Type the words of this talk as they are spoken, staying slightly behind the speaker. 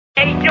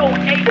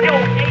BX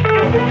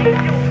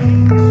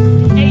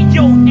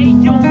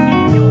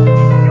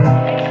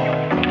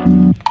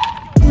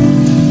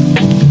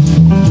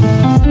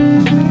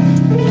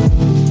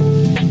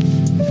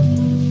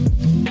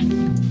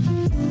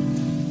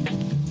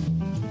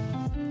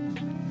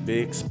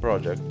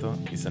Project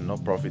is a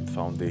no-profit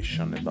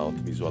foundation about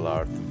visual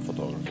art and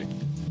photography.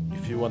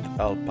 If you want to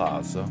help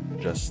us,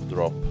 just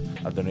drop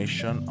a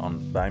donation on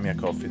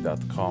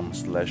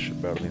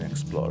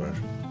buymeacoffee.com/BerlinExplorer.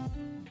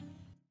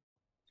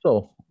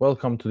 So,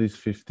 welcome to this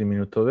 50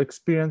 minutes of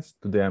experience.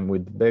 Today I'm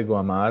with Bego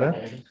Amara.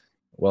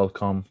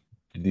 Welcome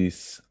to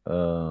this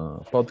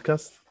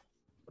podcast.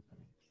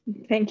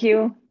 Thank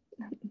you.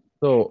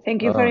 So,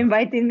 thank you for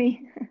inviting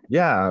me.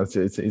 Yeah,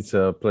 it's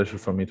a pleasure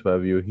for me to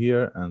have you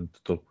here and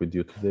to talk with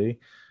you today.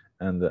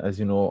 And as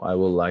you know, I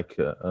would like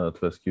to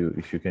ask you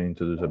if you can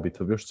introduce a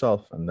bit of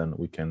yourself, and then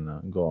we can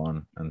go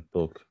on and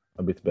talk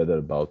a bit better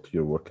about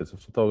your work as a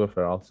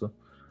photographer also.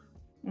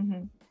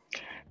 Mm-hmm.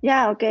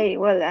 Yeah, okay.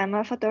 Well, I'm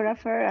a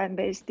photographer. I'm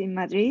based in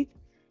Madrid.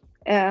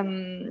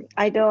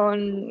 I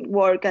don't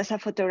work as a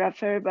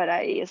photographer, but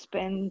I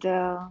spend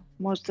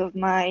most of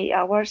my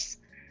hours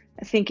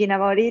thinking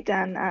about it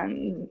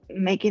and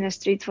making a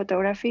street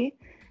photography.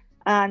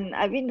 And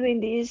I've been doing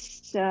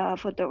this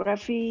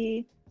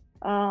photography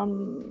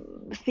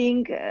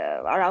thing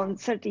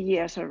around 30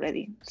 years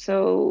already.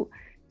 So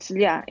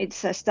it's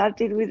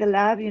started with the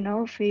lab,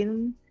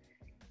 film,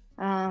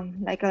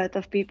 like a lot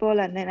of people,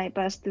 and then I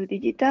passed to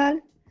digital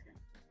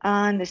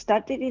and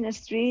started in a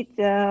street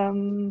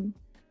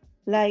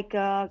like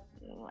a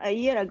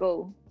year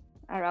ago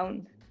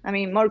around. I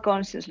mean, more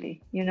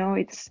consciously,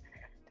 it's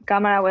the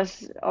camera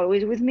was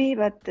always with me,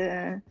 but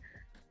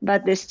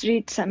the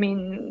streets, I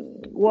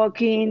mean,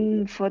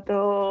 walking,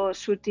 photo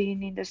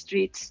shooting in the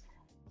streets,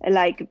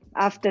 like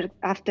after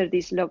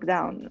this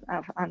lockdown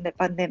and the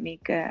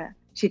pandemic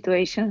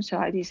situation. So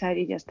I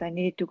decided I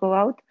needed to go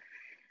out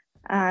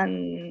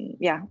and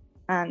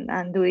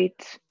do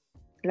it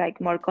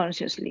like more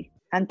consciously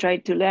and try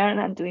to learn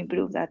and to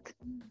improve that.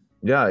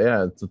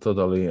 Yeah,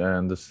 totally. I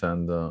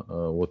understand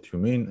what you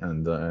mean,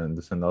 and I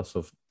understand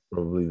also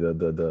probably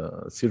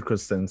the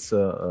circumstance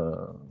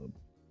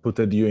put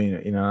you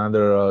in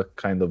another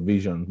kind of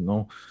vision,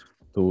 no,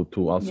 to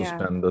also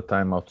spend the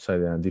time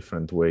outside in a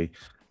different way.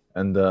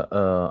 And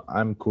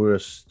I'm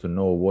curious to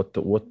know what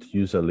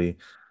usually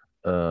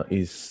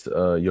is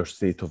your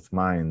state of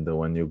mind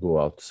when you go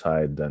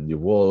outside and you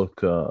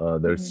walk.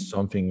 There's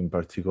something in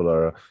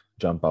particular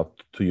jump up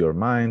to your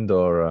mind,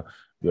 or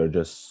you're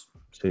just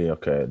say,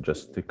 okay,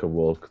 just take a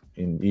walk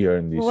in here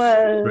in this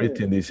street,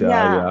 in this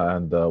area,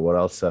 and what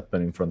else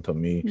happened in front of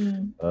me,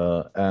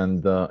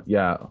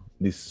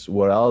 this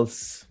what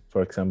else,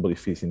 for example,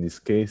 if it's in this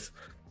case,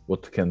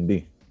 what can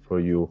be for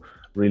you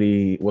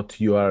really what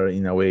you are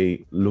in a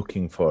way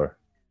looking for?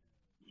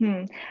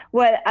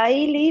 Well, I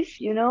live,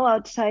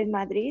 outside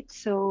Madrid,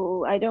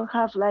 so I don't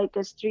have like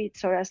a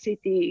street or a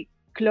city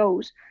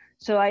close.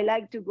 So I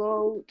like to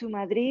go to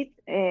Madrid,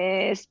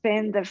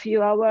 spend a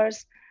few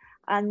hours,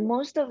 and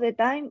most of the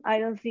time I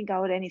don't think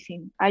about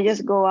anything. I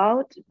just go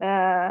out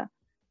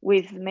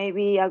with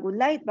maybe a good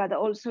light, but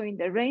also in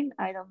the rain.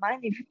 I don't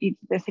mind if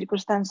the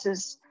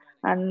circumstances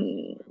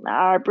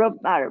are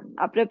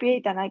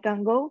appropriate and I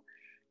can go.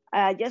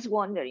 Just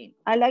wandering.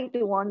 I like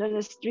to wander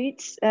the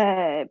streets,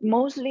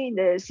 mostly in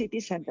the city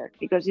center,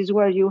 because it's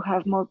where you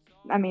have more,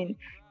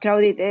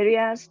 crowded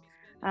areas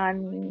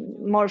and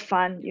more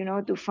fun,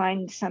 to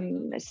find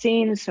some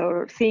scenes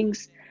or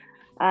things.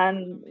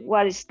 And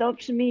what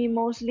stops me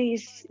mostly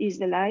is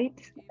the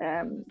light.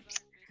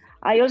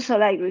 I also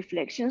like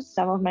reflections.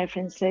 Some of my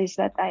friends say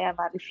that I am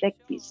a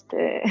reflectist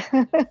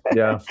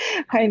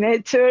by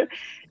nature,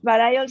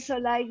 but I also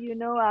like,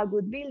 a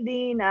good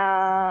building,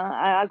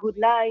 a good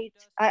light.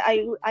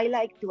 I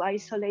like to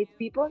isolate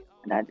people.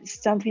 That is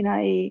something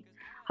I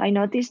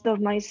noticed of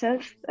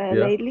myself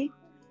lately.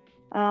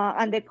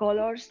 And the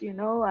colors,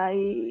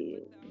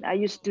 I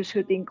used to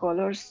shoot in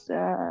colors.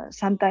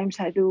 Sometimes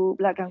I do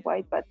black and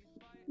white, but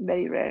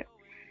very rare.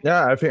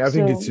 Yeah, I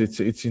think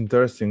it's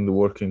interesting the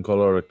work in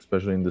color,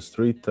 especially in the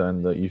street,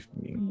 and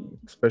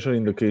especially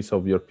in the case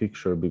of your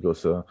picture,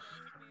 because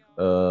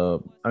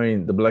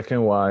the black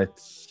and white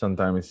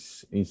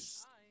sometimes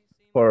is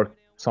for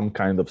some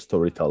kind of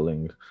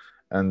storytelling,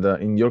 and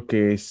in your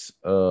case,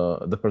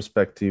 the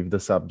perspective, the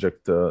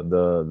subject,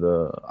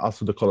 the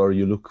also the color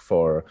you look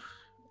for,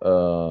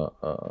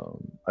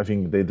 I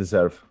think they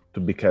deserve to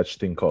be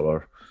catched in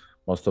color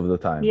most of the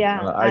time.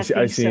 I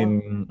see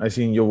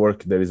in your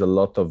work there is a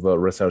lot of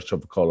research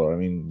of color. I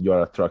mean, you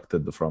are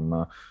attracted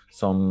from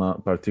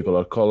some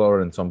particular color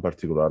and some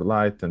particular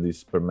light, and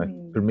this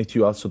permit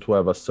you also to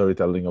have a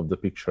storytelling of the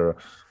picture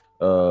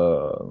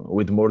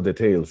with more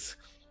details.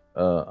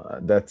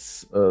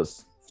 That's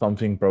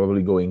something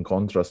probably go in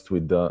contrast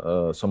with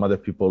some other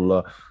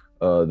people.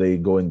 They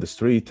go in the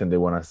street and they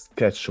want to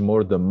catch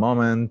more the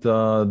moment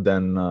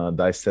than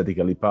the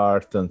aesthetically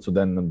part, and so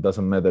then it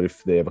doesn't matter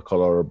if they have a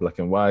color or black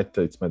and white.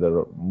 It's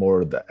matter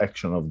more the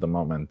action of the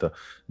moment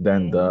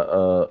than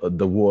the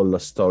whole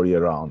story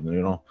around,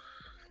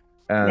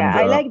 And Yeah,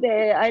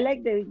 I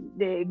like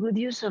the good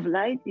use of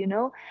light, you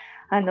know,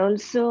 and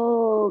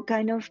also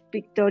kind of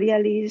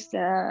pictorialist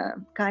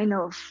kind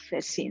of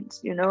scenes,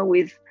 you know,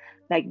 with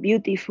like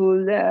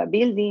beautiful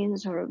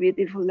buildings or a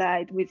beautiful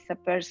light with a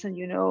person,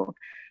 you know,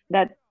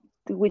 that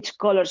which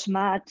colors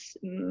match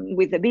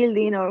with the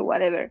building or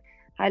whatever.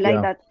 I like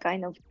yeah, that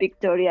kind of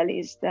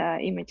pictorialist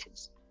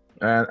images.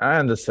 and I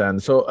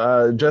understand.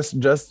 So just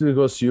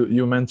because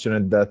you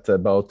mentioned that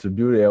about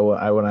beauty, I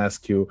want to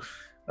ask you.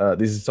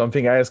 This is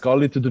something I ask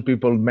only to the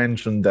people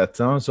mentioned that.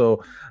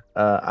 So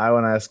I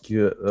want to ask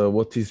you,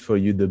 what is for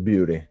you the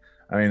beauty?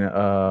 I mean,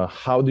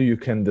 how do you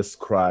can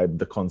describe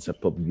the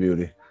concept of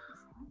beauty?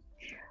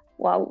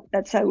 Wow,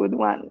 that's a good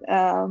one.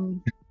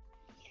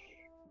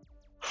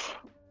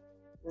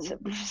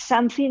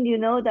 Something, you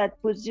know, that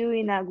puts you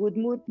in a good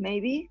mood,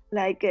 maybe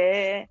like,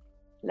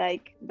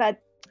 but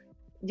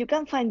you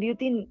can find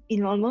beauty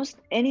in almost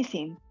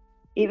anything,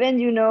 even,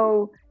 you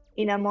know,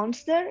 in a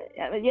monster.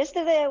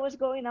 Yesterday I was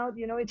going out,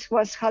 you know, it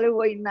was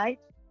Halloween night,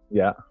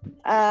 Yeah.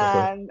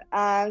 Okay.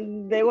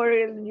 and there were,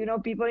 you know,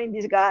 people in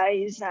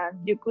disguise,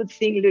 and you could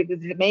think like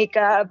with the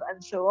makeup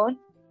and so on,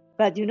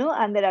 but you know,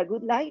 under a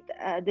good light,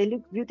 they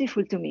look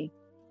beautiful to me.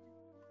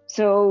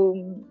 So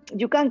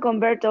you can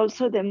convert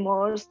also the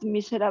most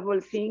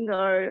miserable thing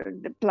or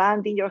the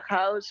plant in your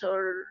house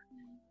or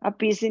a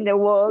piece in the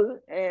wall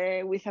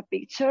with a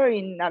picture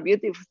in a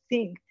beautiful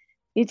thing.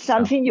 It's Yeah.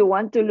 something you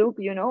want to look,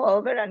 you know,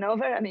 over and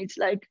over, and it's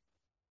like,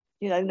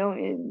 you know,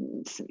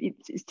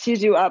 it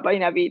cheers you up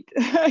in a bit,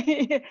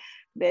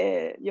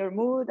 your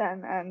mood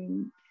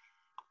and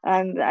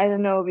I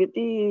don't know,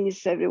 beauty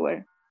is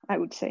everywhere. I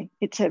would say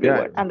it's Yeah.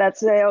 everywhere, and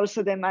that's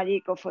also the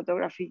magic of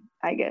photography,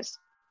 I guess.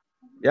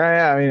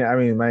 Yeah, I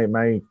mean,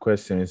 my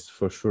question is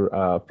for sure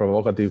a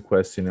provocative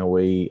question in a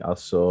way,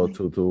 also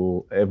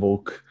to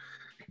evoke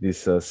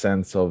this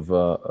sense of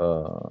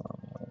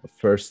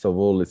first of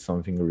all, it's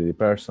something really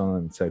personal,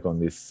 and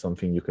second, is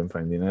something you can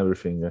find in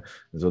everything.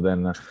 So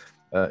then,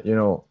 you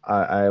know,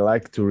 I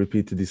like to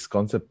repeat this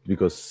concept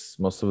because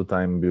most of the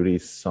time, beauty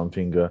is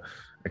something.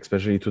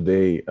 Especially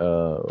today,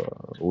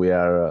 we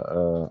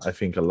are, I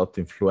think, a lot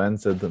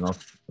influenced.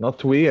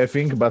 Not we, I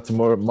think, but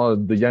more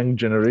the young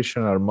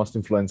generation are most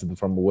influenced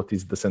from what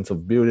is the sense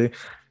of beauty,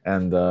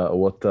 and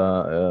what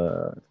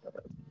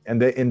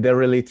and they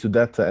relate to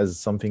that as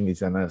something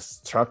is in a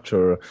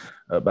structure,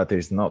 but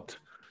it's not,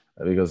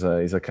 because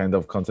it's a kind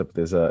of concept,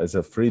 as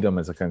a freedom,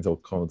 as a kind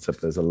of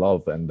concept, as a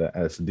love, and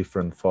as a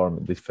different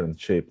form, different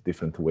shape,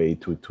 different way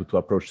to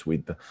approach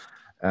with.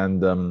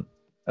 And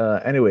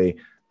anyway,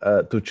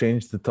 to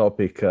change the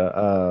topic,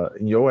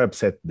 in your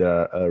website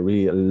there are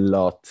really a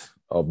lot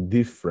of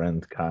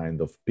different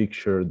kind of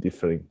picture,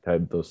 different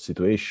type of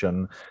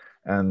situation,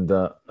 and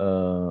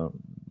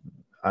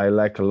I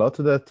like a lot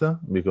of that,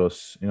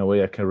 because in a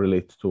way I can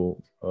relate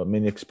to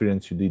many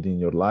experience you did in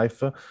your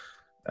life,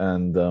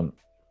 and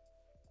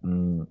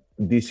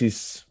this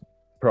is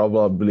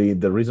probably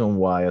the reason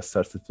why I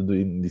started to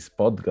do this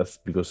podcast,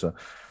 because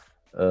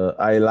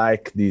I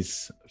like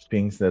these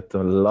things that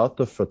a lot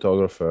of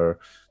photographers,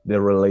 they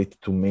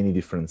relate to many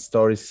different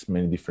stories,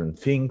 many different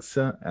things,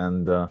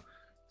 and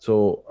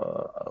so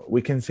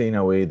we can say in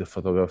a way the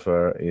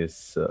photographer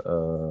is,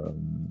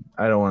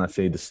 I don't want to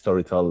say the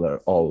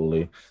storyteller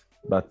only,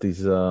 but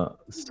is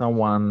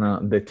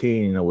someone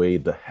detaining in a way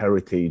the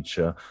heritage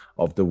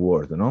of the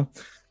world, you know.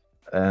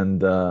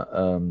 And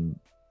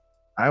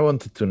I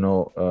wanted to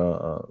know,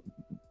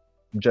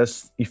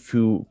 just if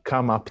you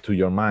come up to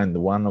your mind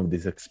one of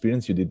these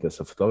experience you did as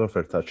a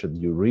photographer touched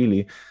you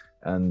really,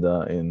 and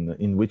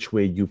in which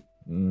way you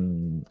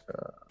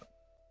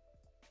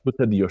put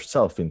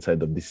yourself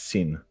inside of this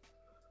scene.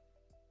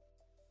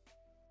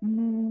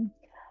 Mm.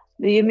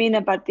 Do you mean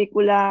a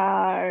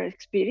particular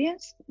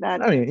experience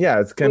that I mean,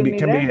 yeah, it put me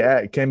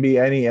there? can be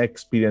any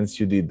experience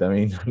you did. I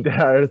mean, there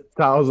are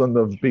thousands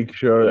of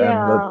pictures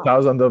and Yeah,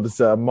 thousands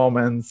of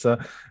moments, and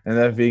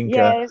I think,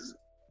 yes.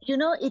 You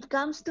know, it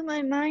comes to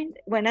my mind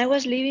when I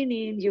was living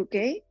in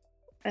UK,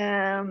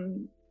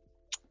 and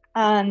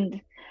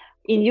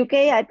in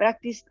UK I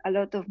practiced a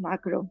lot of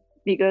macro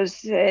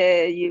because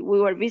we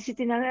were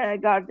visiting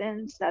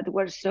gardens that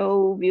were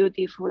so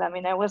beautiful. I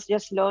mean, I was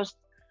just lost.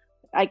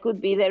 I could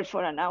be there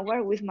for an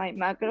hour with my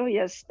macro,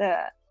 just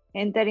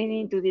entering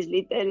into these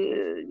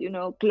little, you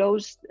know,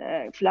 closed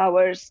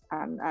flowers,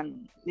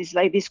 and it's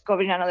like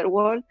discovering another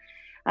world.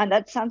 And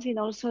that's something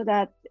also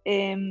that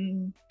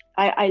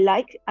I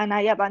like, and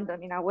I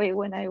abandon in a way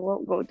when I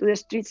go to the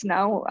streets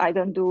now. I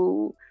don't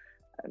do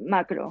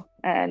macro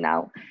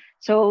now.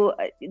 So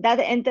that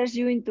enters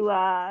you into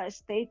a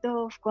state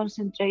of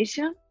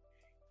concentration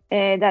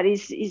that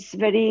is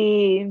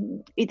very.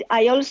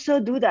 I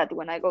also do that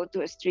when I go to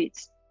the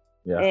streets.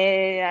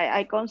 yeah,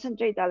 I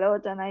concentrate a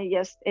lot, and I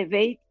just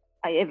evade.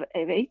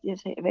 Evade,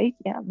 yes, I evade.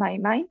 Yeah, my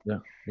mind yeah,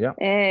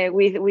 yeah,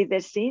 with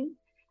the scene.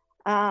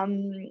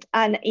 And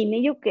in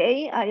the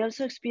UK, I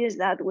also experienced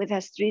that with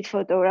a street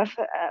photograph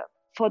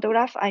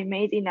I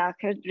made in a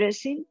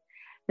hairdressing.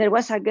 There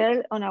was a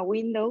girl on a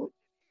window,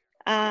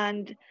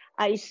 and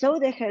I saw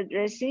the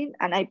hairdressing,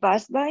 and I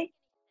passed by,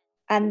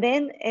 And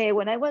then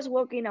when I was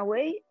walking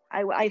away,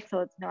 I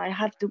thought, no, I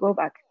have to go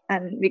back.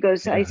 And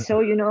because I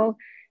saw, you know,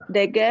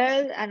 the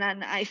girl,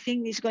 and I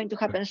think it's going to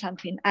happen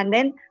something. And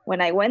then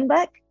when I went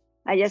back,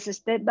 I just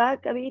stepped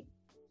back a bit,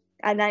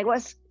 and I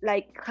was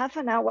like half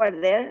an hour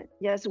there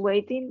just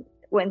waiting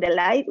when the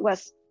light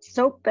was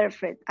so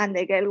perfect, and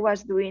the girl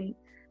was doing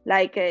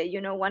like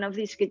you know, one of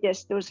these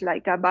gestures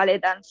like a ballet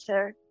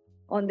dancer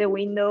on the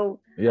window.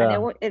 Yeah.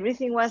 And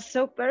everything was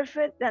so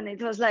perfect, and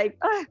it was like,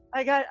 oh,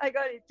 I got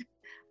it.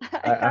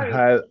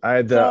 I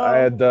had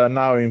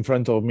now in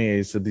front of me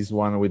is this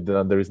one with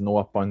there is no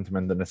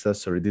appointment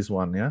necessary. This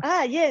one,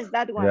 yeah. Yes,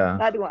 that one, Yeah.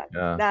 that one,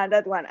 Yeah.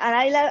 that one. And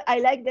I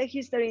like the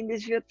history in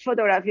this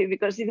photography,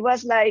 because it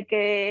was like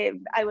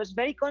I was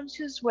very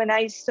conscious when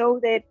I saw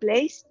the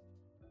place,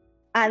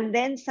 and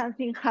then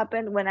something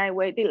happened when I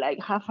waited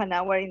like half an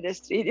hour in the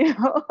street, you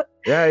know.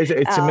 Yeah,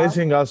 it's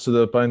amazing also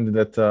the point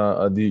that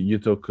you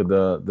took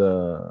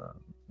the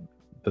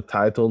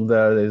title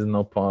there. There is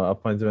no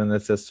appointment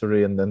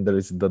necessary, and then there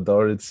is the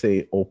door, it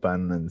say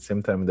open, and at the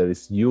same time there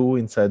is you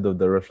inside of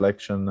the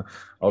reflection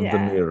of the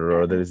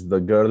mirror. There is the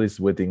girl is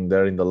waiting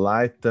there in the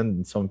light,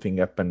 and something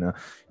happened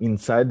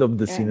inside of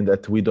the scene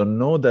that we don't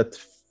know, that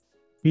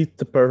fit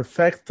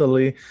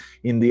perfectly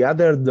in the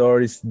other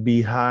door is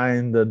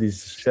behind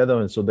this shadow,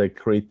 and so they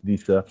create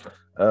this shadow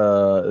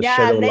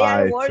they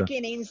light. are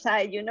working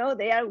inside, you know,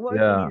 they are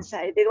working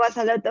inside. There was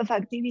a lot of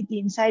activity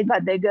inside,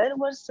 but the girl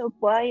was so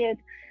quiet.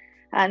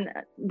 And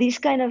these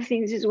kind of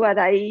things is what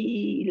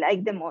I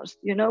like the most,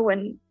 you know,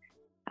 when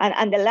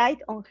and the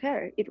light on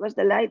her, it was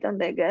the light on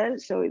the girl,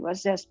 so it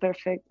was just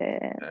perfect.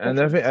 And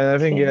I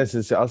think yes,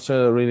 it's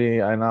also really.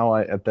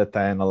 At that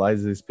I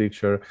analyze this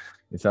picture.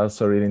 It's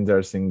also really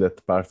interesting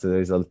that part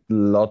there is a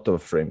lot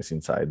of frames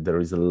inside.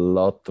 There is a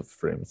lot of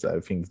frames. I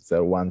think it's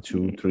 1,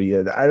 2, 3.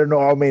 I don't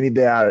know how many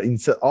there are.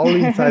 All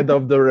inside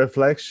of the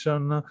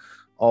reflection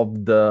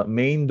of the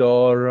main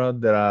door.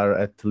 There are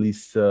at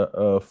least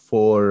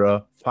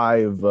 4,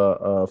 5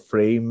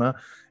 frame,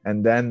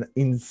 and then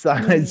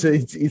inside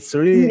it's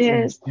really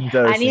interesting.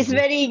 And it's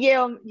very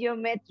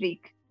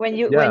geometric. When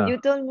you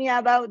told me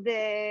about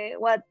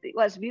what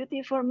was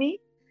beauty for me,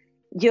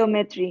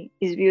 geometry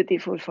is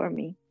beautiful for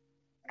me.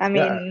 I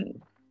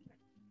mean,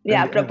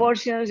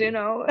 proportions, you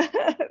know.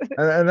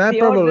 and I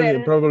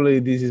probably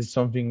this is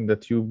something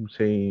that you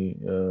say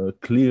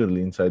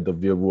clearly inside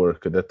of your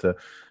work, that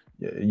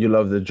you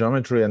love the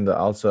geometry, and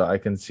also I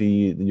can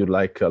see you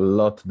like a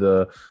lot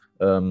the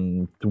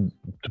to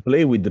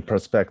play with the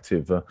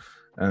perspective,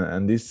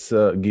 and this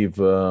give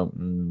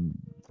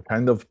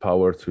kind of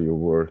power to your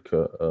work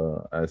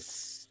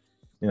as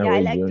in a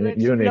way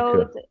unique.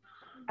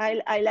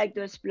 I like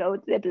to explore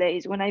the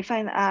place. When I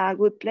find a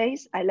good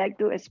place, I like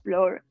to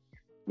explore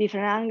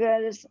different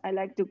angles. I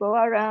like to go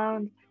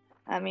around.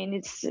 I mean,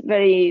 it's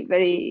very,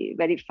 very,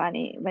 very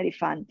funny, very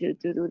fun to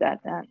do that.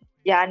 And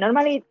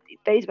normally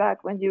it pays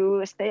back when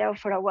you stay out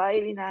for a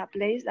while in a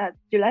place that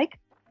you like.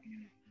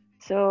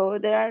 So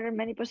there are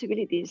many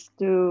possibilities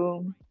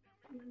to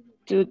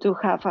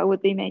have a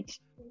good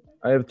image.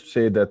 I have to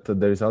say that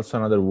there is also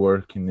another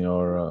work in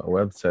your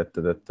website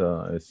that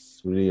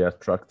is really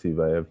attractive,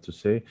 I have to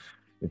say.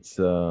 It's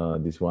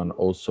this one,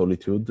 All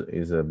Solitude,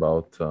 is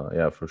about,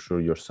 for sure,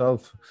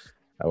 yourself,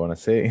 I want to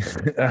say.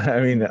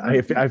 I mean,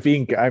 I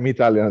think I'm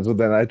Italian, so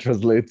then I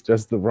translate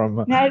just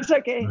from... No, it's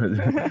okay.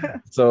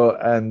 So,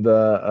 and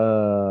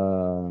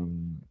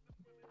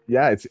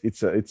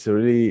it's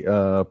really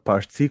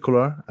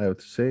particular, I have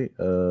to say,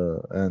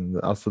 and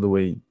also the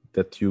way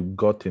that you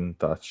got in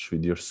touch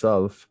with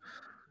yourself.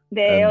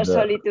 The All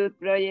Solitude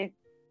project.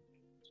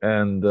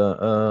 And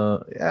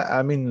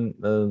I mean,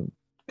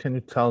 can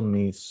you tell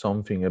me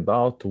something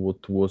about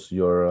what was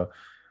your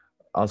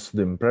also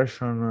the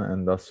impression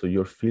and also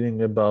your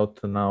feeling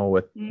about now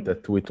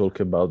that we talk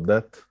about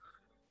that?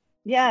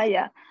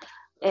 I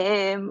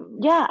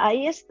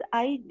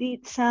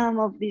did some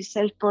of these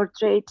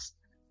self-portraits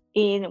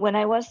when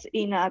I was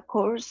in a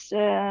course.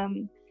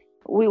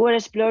 We were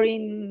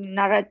exploring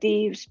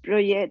narratives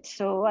projects,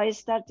 so I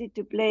started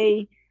to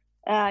play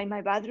in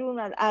my bathroom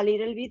a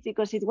little bit,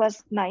 because it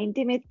was my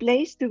intimate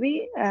place to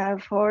be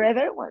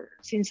forever. Well,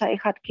 since I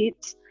had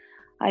kids,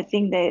 I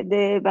think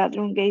the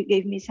bathroom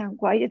gave me some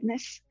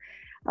quietness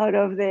out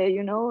of the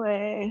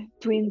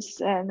twins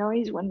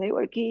noise when they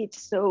were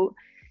kids. So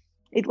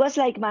it was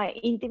like my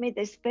intimate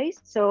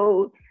space.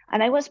 So,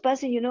 and I was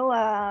passing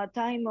a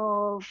time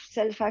of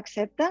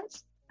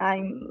self-acceptance. I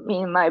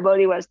mean, my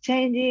body was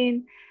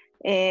changing.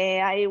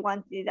 I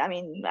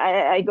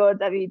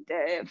got a bit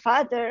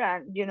fatter,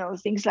 and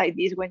things like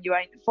this when you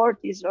are in the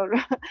 40s or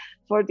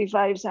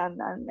 45s,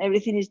 and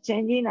everything is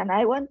changing, and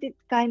I wanted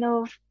kind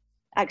of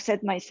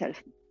accept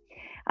myself.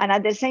 And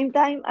at the same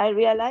time, I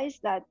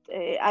realized that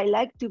I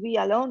like to be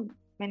alone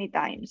many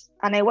times,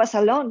 and I was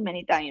alone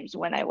many times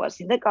when I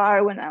was in the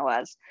car, when I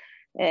was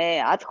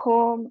at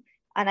home,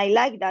 and I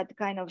like that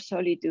kind of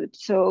solitude.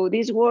 So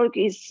this work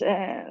is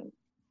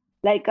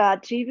like a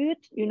tribute,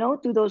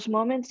 to those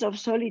moments of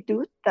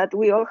solitude that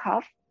we all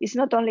have. It's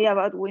not only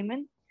about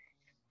women.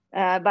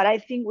 But I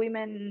think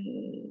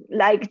women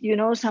like, you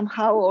know,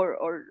 somehow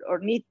or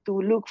need to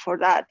look for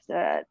that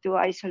to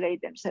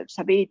isolate themselves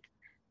a bit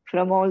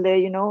from all the,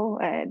 you know,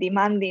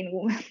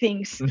 demanding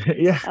things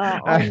Yeah,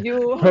 on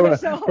you.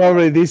 So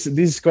probably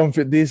this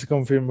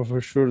confirm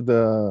for sure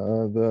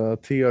the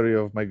theory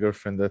of my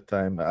girlfriend that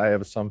time. I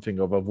have something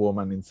of a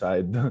woman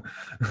inside.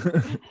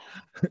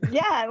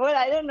 yeah, well,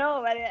 I don't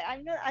know, but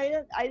I'm not,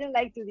 I don't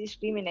like to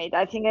discriminate.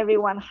 I think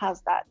everyone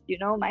has that, you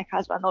know. My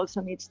husband also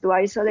needs to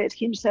isolate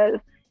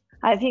himself.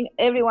 I think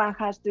everyone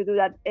has to do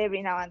that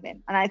every now and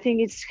then, and I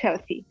think it's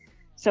healthy.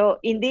 So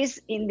in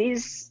this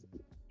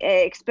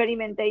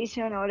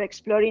experimentation or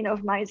exploring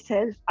of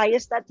myself, I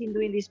started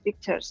doing these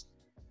pictures.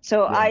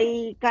 So Yeah,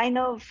 I kind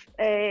of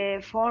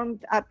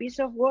formed a piece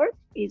of work.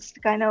 It's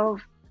kind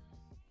of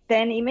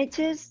 10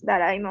 images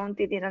that I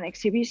mounted in an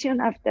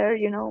exhibition after,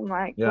 you know,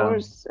 my yeah.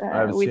 course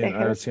with the I've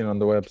health. seen on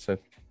the website.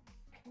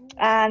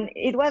 And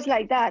it was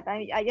like that.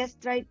 I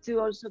just tried to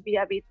also be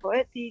a bit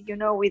poetic, you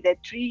know, with the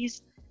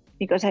trees,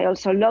 because I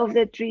also love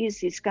the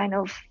trees. It's kind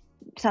of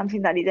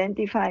something that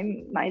identify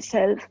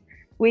myself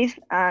with.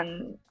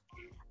 And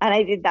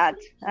I did that.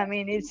 I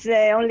mean, it's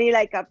only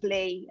like a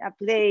play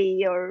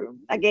or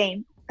a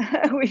game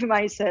with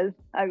myself,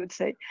 I would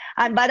say.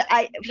 And but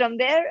I from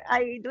there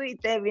I do it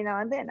every now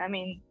and then. I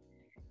mean,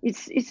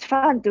 it's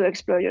fun to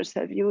explore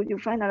yourself. You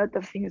find a lot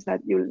of things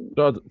that you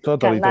can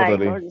Totally, like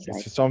totally. or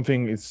dislike.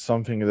 It's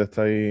something that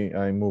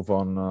I move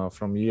on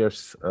from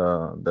years.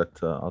 That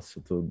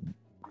also to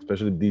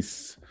especially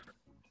this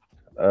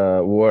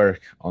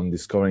work on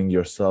discovering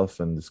yourself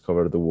and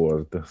discover the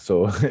world.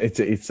 So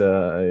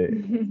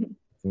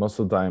most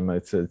of the time I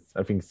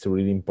think it's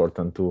really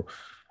important to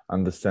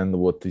understand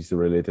what is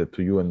related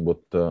to you and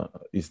what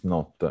is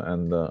not.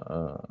 And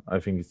I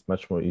think it's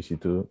much more easy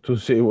to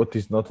say what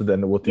is not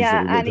than what is Yeah,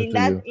 and related to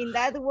you. in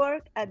that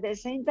work, at the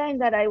same time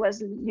that I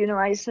was, you know,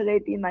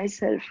 isolating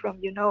myself from,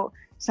 you know,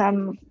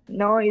 some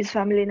noise,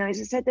 family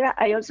noise, etc.,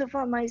 I also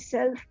found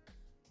myself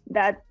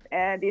that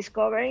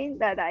discovering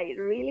that I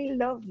really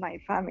love my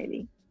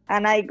family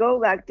and I go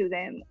back to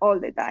them all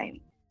the time.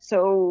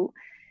 So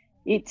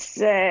it's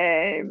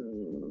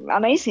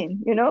amazing,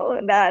 you know,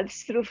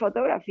 that's through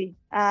photography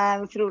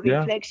and through Yeah.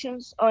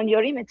 reflections on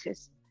your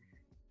images.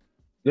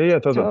 Yeah,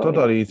 So yeah.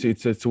 totally.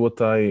 It's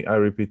what I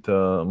repeat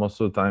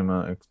most of the time,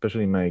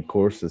 especially in my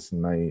courses,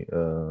 in my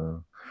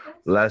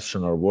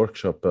lesson or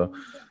workshop.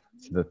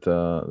 That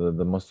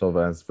the most of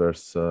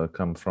answers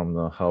come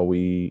from how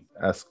we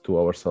ask to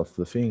ourselves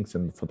the things,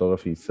 and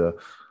photography is a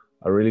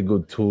really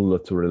good tool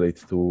to relate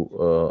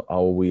to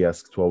how we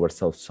ask to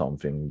ourselves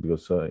something,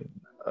 because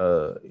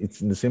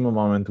it's in the same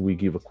moment we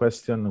give a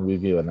question, we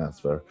give an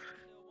answer,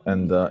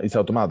 and it's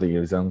automatic,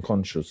 it's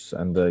unconscious,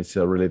 and it's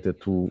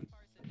related to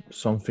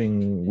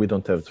something we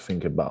don't have to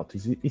think about.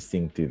 It's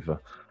instinctive.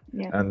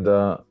 Yeah. And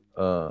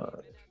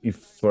if,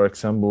 for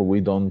example,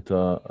 we don't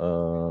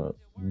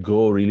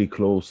go really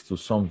close to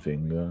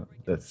something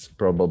that's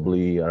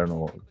probably, I don't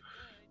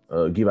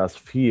know, give us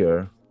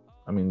fear.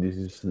 I mean, this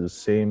is the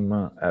same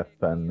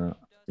happen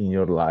in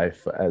your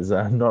life as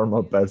a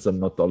normal person,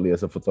 not only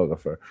as a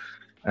photographer,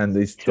 and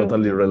it's True.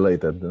 totally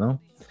related, you know.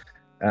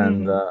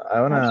 And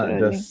I wanna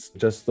Absolutely.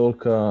 just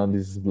talk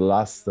this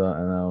last,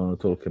 and I wanna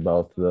talk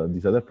about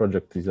this other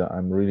project. Is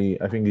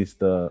I think it's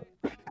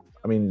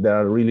I mean, there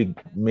are really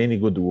many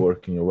good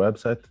work in your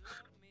website,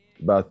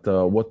 but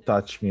what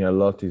touched me a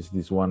lot is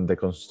this one,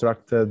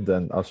 Deconstructed,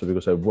 and also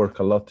because I work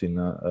a lot in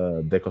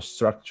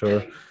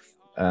deconstructure,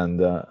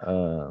 and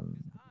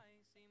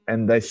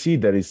I see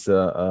there is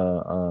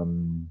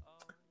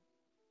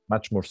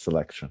much more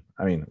selection.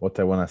 I mean, what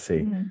I want to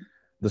say,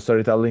 the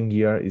storytelling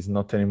here is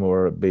not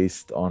anymore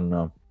based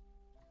on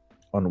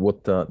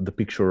what the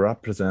picture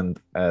represent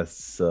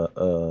as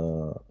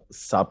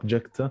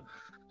subject,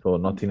 so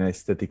not in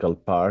aesthetical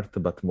part,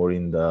 but more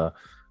in the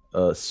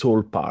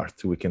soul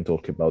part. We can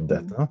talk about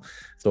that. Huh?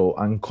 So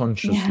Yeah.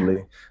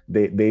 unconsciously,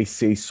 they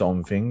say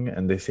something,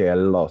 and they say a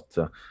lot,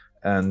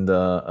 and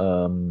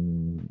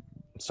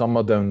some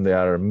of them, they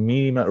are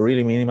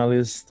really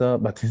minimalist,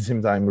 but at the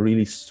same time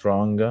really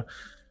strong,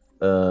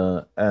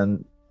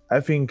 and I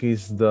think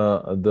is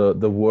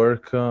the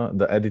work,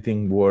 the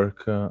editing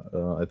work.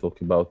 I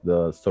talk about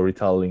the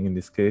storytelling in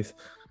this case.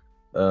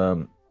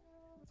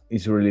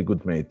 Is really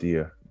good made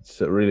here. It's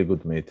a really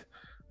good made,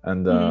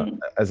 and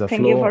as a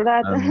Thank you for flow,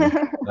 that.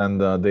 and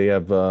they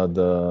have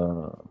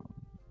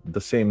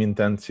the same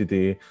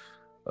intensity.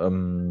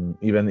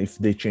 Even if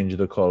they change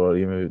the color,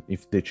 even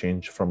if they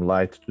change from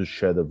light to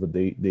shadow, but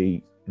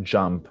they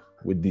jump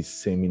with this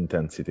same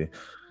intensity.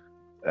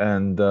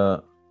 And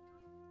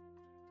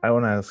I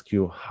want to ask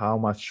you, how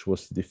much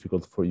was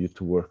difficult for you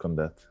to work on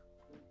that?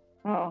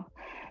 Oh,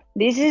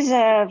 this is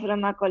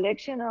from a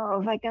collection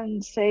of, I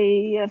can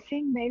say, I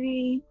think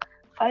maybe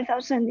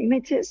 5,000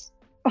 images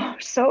or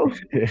so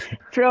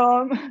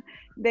from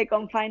the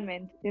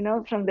confinement, you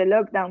know, from the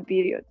lockdown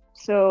period.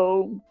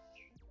 So,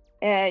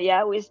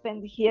 yeah, we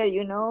spent here,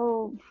 you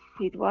know,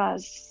 it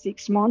was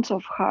 6 months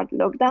of hard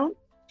lockdown.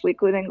 We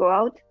couldn't go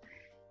out.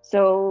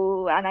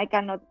 So, and I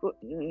cannot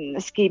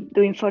skip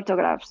doing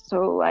photographs.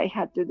 So I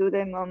had to do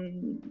them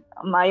on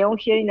my own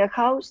here in the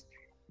house.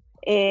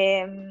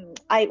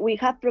 We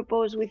have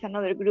proposed with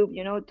another group,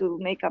 you know, to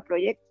make a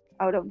project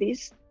out of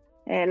this,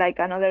 like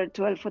another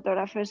 12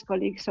 photographers,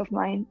 colleagues of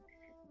mine.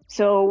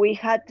 So we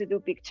had to do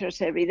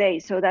pictures every day.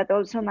 So that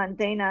also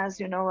maintained us,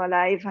 you know,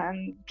 alive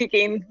and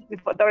kicking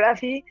with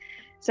photography.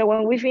 So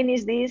when we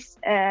finished this,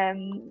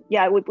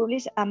 we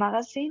published a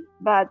magazine,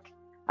 but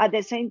at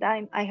the same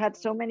time, I had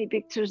so many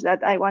pictures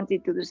that I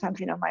wanted to do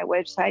something on my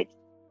website.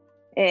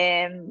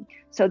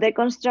 So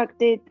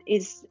Deconstructed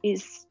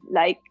is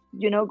like,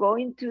 you know,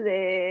 going to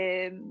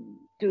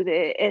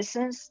the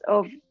essence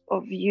of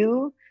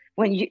you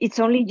when it's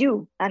only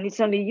you, and it's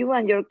only you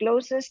and your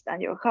closest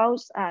and your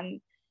house,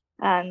 and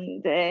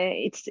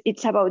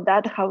it's about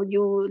that, how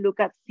you look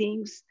at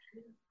things,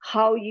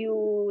 how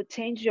you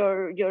change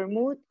your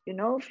mood, you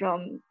know,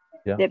 from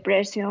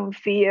depression,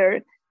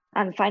 fear,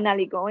 and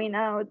finally going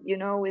out, you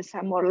know, with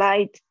some more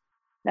light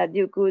that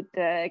you could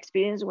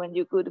experience when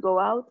you could go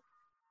out.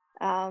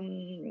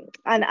 And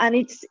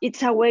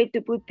it's a way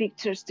to put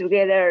pictures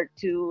together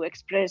to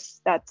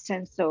express that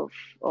sense of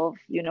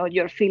you know,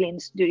 your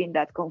feelings during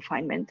that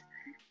confinement.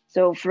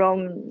 So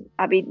from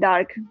a bit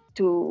dark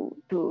to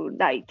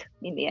light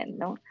in the end,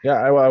 no? Yeah,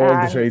 I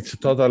want to say it's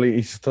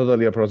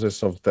totally a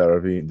process of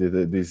therapy.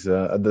 The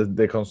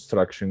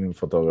deconstruction in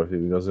photography,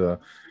 because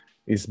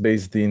it's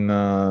based in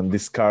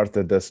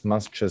discarded as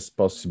much as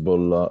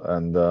possible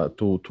and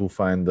to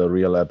find the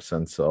real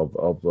absence of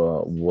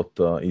what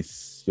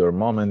is your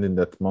moment in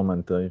that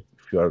moment,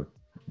 if you are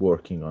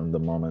working on the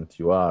moment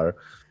you are.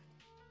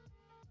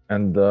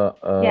 And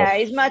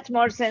it's much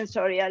more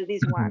sensorial,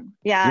 this one.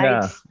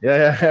 Yeah.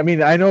 I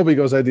mean, I know,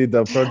 because I did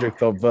a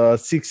project of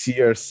 6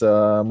 years,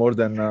 more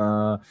than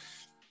I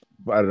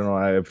don't know,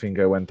 I think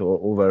I went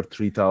over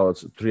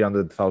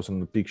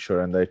 300,000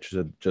 pictures, and I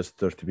chose just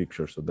 30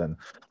 pictures. So then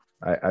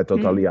I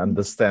totally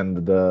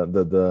understand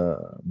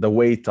the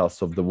weight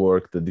also of the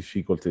work, the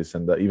difficulties,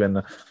 and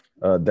even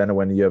then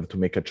when you have to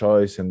make a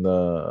choice, and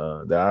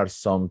there are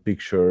some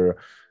picture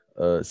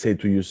say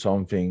to you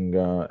something,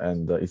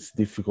 and it's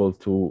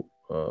difficult to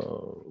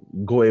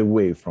go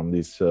away from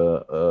this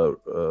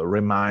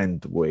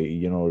remind way,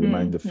 you know,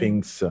 remind the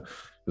things.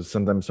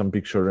 Sometimes some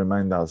picture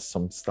remind us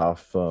some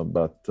stuff,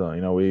 but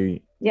in a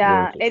way,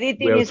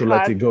 editing is to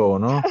hard. let it go,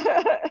 no?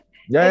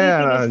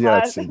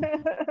 Yes.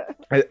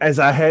 As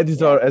a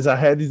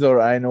editor,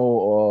 I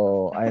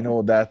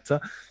know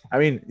that. I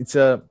mean, it's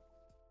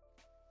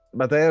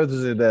but I have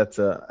to say that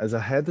as a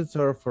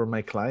editor for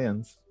my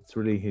clients, it's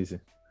really easy.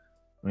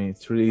 I mean,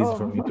 it's really easy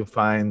for me to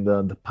find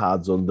the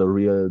puzzle,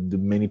 the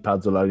many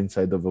puzzle are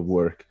inside of a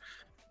work.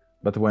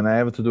 But when I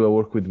have to do a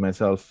work with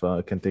myself,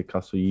 it can take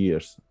also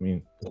years. I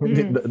mean,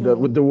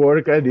 the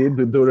work I did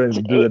during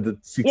the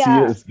 6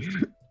 years.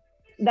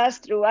 That's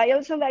true. I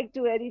also like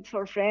to edit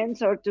for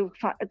friends or to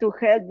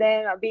help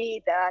them a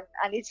bit,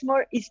 and it's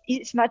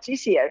much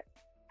easier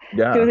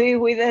to do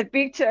with the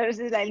pictures.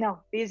 It's like, no,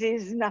 this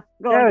is not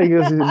gone.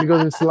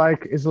 Because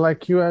it's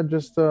like you are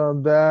just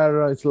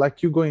there. It's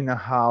like you go in a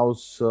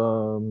house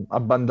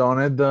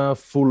abandoned,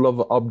 full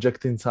of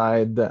objects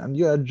inside, and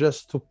you are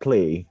just to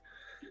play.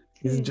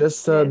 It's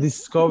just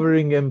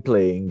discovering and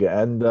playing,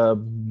 and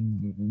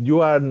you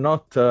are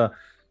not.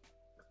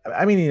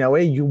 I mean, in a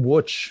way, you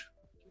watch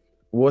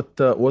what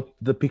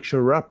the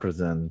picture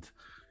represent,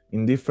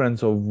 in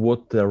difference of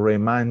what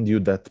remind you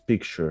that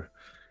picture.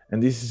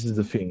 And this is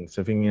the thing.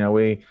 So I think in a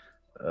way,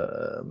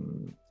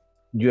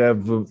 you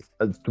have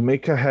to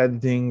make a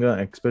heading,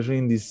 especially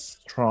in these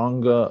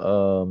strong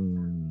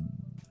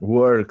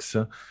works.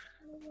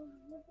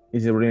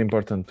 It's really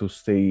important to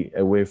stay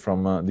away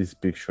from this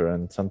picture,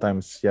 and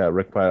sometimes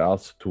require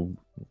also to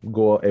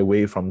go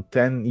away from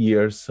 10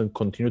 years and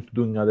continue to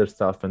doing other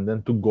stuff, and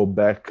then to go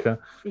back.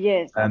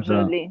 Yes,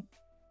 absolutely.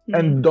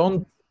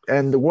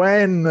 And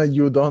when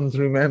you don't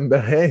remember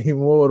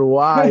anymore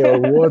why or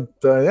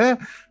what,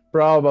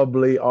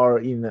 probably,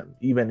 or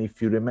even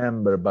if you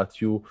remember,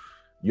 but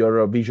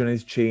your vision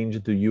is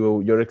changed,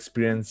 your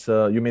experience,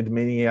 you made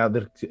many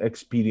other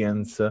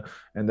experience,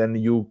 and then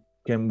you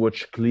can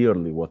watch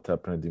clearly what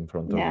happened in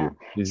front of you.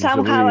 This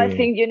somehow I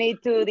think you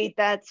need to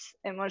detach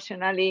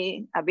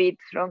emotionally a bit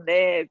from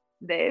the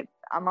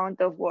amount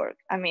of work.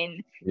 I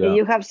mean, if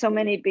you have so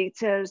many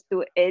pictures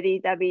to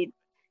edit a bit,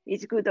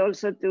 it's good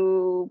also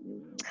to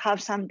have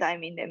some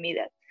time in the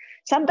middle.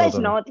 Sometimes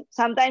not.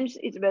 Sometimes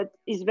it's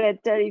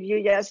better if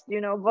you just,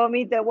 you know,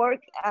 vomit the work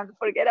and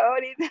forget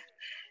about it.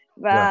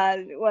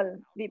 But well,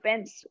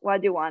 depends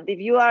what you want. If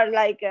you are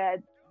like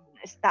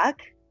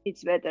stuck,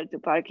 it's better to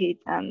park it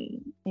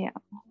and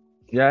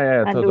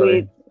and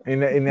totally. In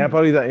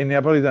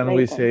Neapolitan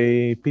we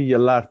say piglia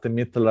l'arte,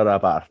 mettila da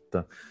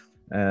parte.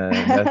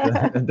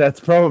 That's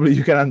probably,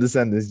 you can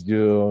understand this,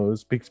 you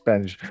speak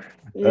Spanish.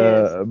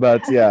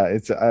 But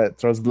it's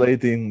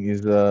translating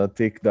is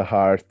take the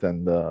heart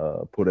and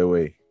put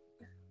away.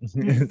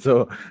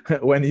 So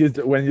when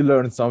you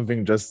learn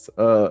something, just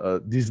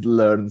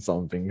learn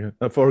something,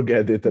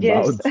 forget it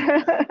about.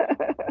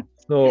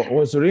 So it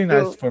was really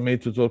nice to for me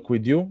to talk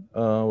with you.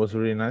 It was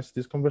really nice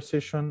this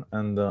conversation,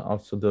 and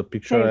also the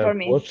picture same I for have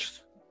me. watched.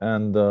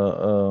 And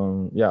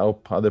yeah, I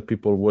hope other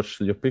people watch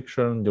your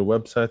picture on your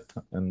website,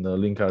 and the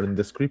link are in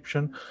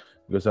description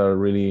because are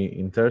really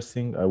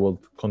interesting. I will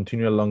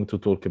continue along to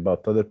talk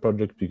about other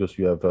projects because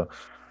you have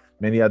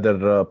many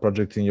other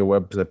projects in your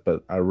website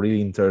that are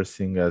really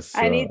interesting. As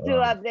I need to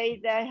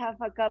update. I have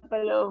a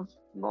couple of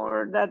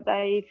more that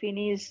I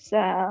finished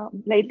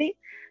lately.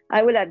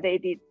 I will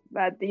update it,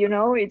 but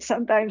it's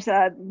sometimes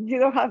you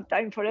don't have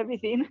time for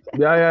everything.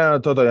 yeah, I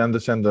totally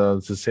understand.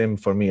 It's the same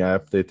for me. I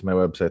update my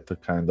website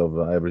kind of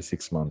every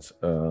 6 months,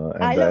 I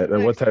and love to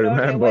what I explore the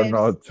remember or webs.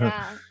 not,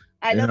 Yeah,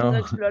 I you love to know.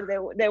 explore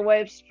the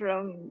webs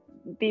from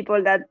people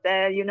that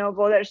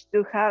bothers to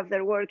have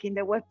their work in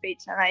the web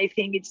page, and I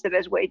think it's the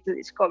best way to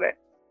discover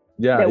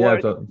Yeah, the yeah,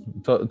 work.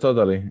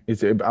 totally.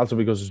 It's also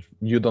because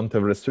you don't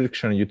have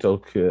restriction. You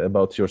talk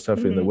about yourself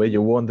in the way Mhm.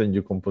 you want, and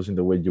you compose in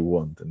the way you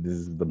want, and this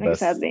is the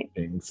best Exactly.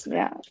 things.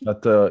 Yeah.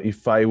 But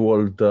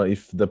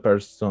if the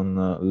person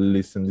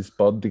listen this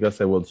podcast,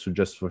 I would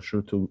suggest for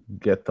sure to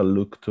get a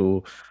look to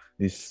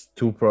these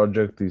two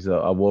projects. Is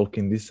a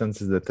walking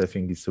distances that I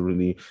think is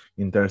really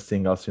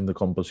interesting. Also in the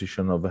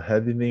composition of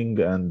editing,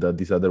 and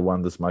this other one,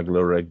 the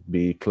Smuggler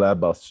Rugby Club,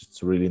 also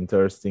it's really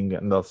interesting,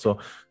 and also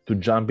to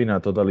jump in a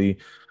totally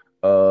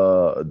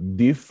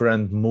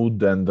different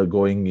mood and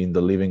going in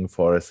the living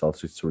forest.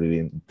 Also it's a really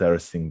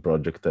interesting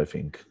project, I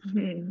think.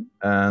 Mhm.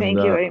 And Thank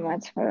you very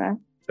much for that.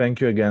 thank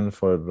you again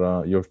for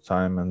your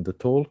time and the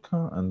talk,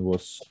 and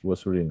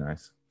was really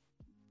nice.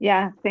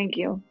 Yeah, thank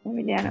you,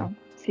 Emiliano.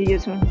 See you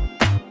soon.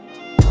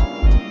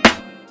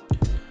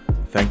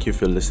 Thank you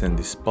for listening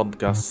to this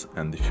podcast,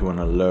 and if you want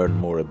to learn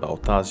more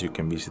about us, you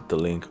can visit the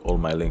link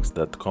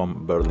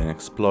allmylinks.com, Berlin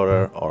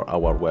Explorer, or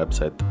our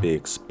website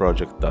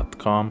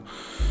bxproject.com.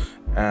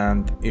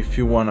 And if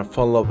you want to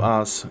follow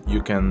us,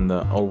 you can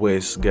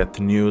always get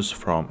news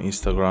from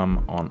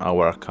Instagram on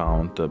our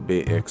account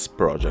BX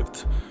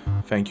Project.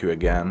 Thank you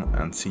again,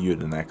 and see you in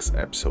the next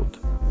episode.